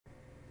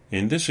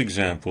In this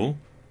example,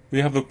 we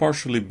have a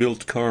partially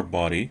built car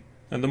body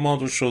and the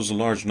model shows a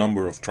large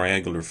number of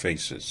triangular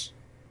faces.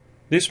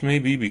 This may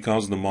be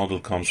because the model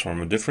comes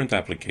from a different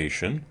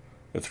application,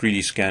 a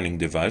 3D scanning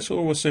device,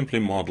 or was simply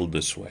modeled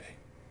this way.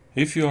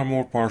 If you are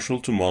more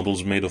partial to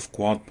models made of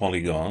quad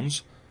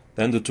polygons,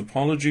 then the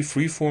Topology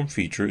Freeform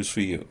feature is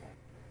for you.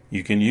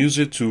 You can use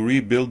it to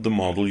rebuild the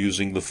model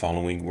using the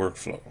following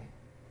workflow.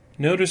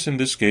 Notice in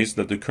this case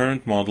that the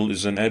current model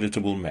is an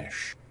editable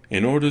mesh.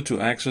 In order to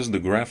access the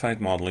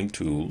Graphite modeling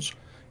tools,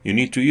 you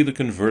need to either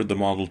convert the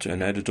model to an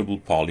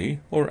editable poly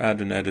or add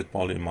an edit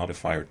poly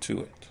modifier to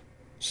it.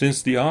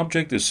 Since the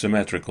object is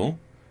symmetrical,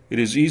 it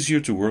is easier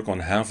to work on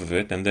half of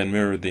it and then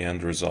mirror the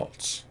end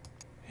results.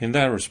 In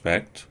that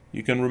respect,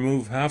 you can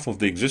remove half of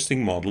the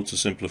existing model to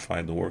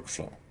simplify the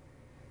workflow.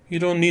 You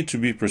don't need to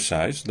be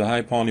precise, the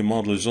high poly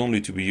model is only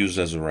to be used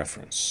as a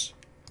reference.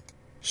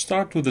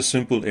 Start with a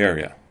simple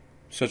area,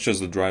 such as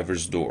the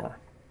driver's door.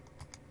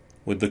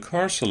 With the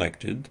car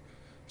selected,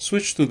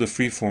 switch to the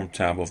Freeform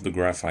tab of the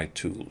Graphite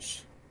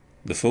Tools.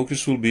 The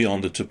focus will be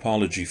on the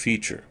Topology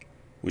feature,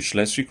 which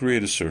lets you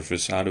create a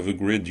surface out of a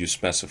grid you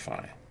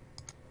specify.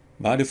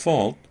 By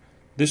default,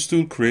 this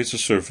tool creates a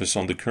surface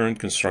on the current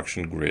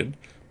construction grid,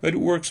 but it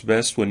works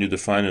best when you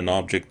define an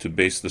object to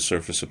base the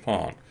surface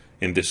upon,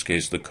 in this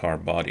case the car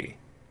body.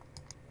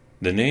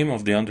 The name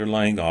of the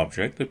underlying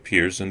object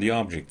appears in the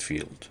object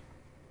field.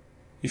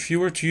 If you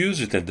were to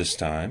use it at this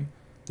time,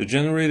 the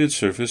generated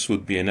surface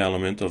would be an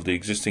element of the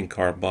existing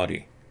car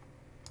body.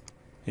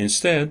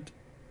 Instead,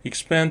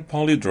 expand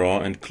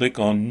PolyDraw and click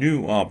on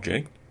New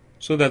Object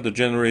so that the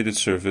generated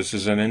surface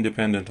is an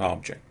independent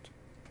object.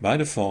 By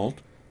default,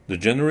 the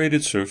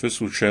generated surface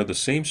will share the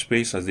same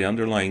space as the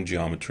underlying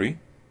geometry,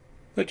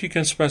 but you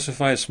can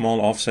specify a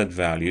small offset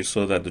value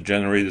so that the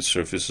generated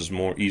surface is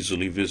more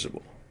easily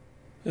visible.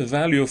 A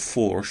value of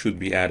 4 should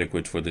be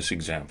adequate for this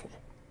example.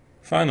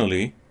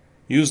 Finally,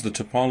 use the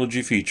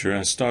Topology feature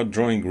and start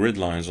drawing grid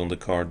lines on the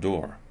car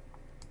door.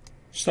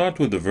 Start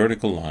with the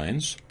vertical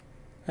lines,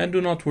 and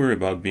do not worry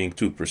about being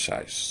too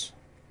precise.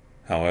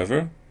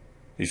 However,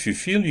 if you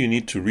feel you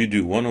need to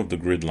redo one of the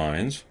grid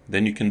lines,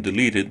 then you can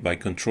delete it by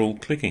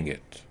control-clicking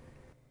it.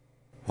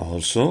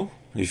 Also,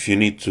 if you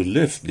need to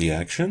lift the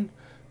action,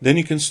 then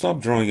you can stop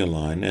drawing a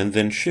line and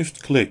then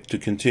shift-click to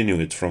continue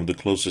it from the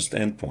closest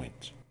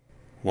endpoint.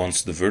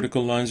 Once the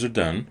vertical lines are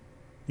done,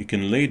 you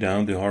can lay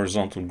down the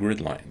horizontal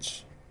grid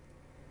lines.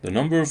 The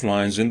number of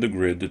lines in the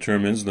grid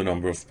determines the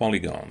number of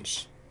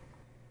polygons.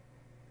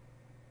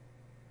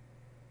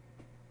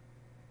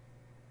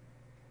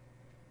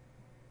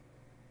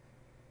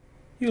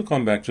 You'll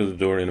come back to the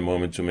door in a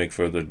moment to make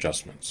further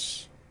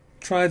adjustments.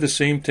 Try the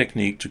same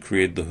technique to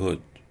create the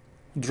hood.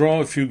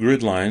 Draw a few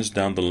grid lines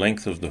down the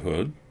length of the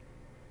hood,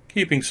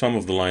 keeping some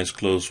of the lines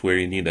close where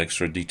you need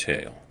extra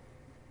detail.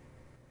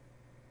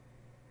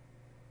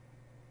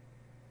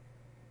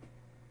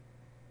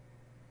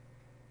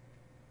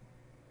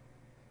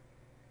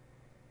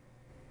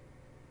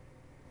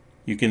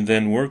 You can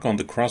then work on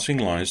the crossing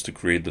lines to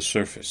create the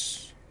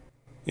surface.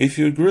 If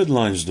your grid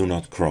lines do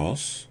not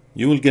cross,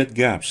 you will get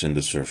gaps in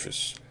the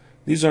surface.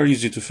 These are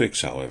easy to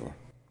fix, however.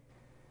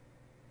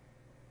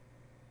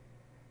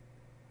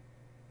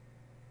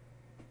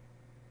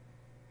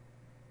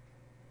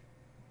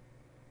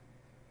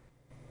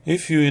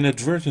 If you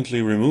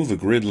inadvertently remove a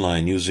grid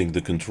line using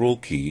the Control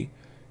key,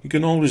 you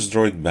can always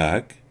draw it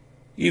back,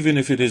 even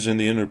if it is in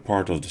the inner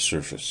part of the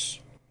surface.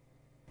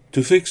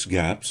 To fix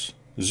gaps,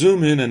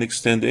 zoom in and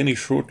extend any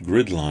short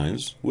grid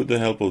lines with the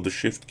help of the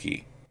Shift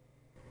key.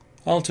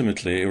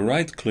 Ultimately, a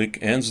right-click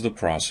ends the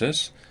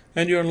process,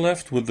 and you are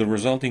left with the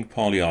resulting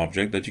poly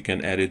object that you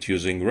can edit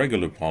using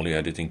regular poly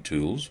editing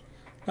tools,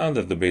 now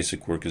that the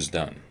basic work is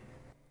done.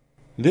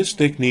 This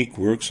technique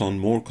works on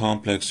more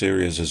complex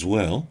areas as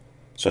well,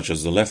 such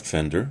as the left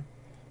fender,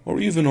 or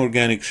even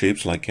organic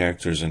shapes like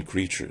characters and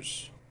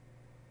creatures.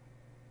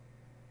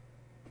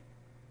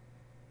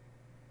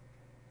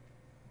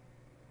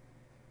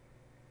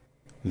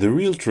 The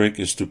real trick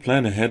is to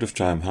plan ahead of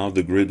time how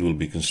the grid will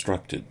be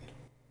constructed.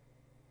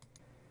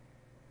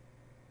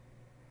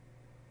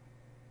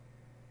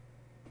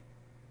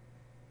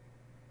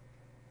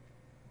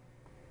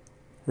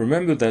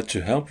 Remember that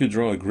to help you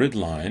draw a grid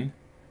line,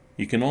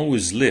 you can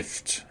always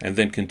lift and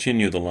then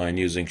continue the line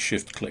using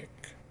Shift-click.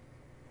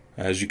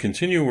 As you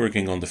continue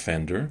working on the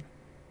fender,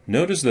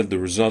 notice that the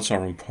results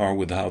are on par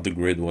with how the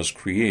grid was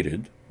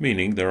created,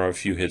 meaning there are a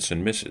few hits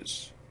and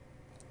misses.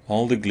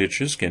 All the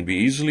glitches can be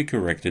easily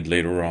corrected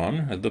later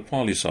on at the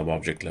poly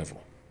sub-object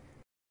level.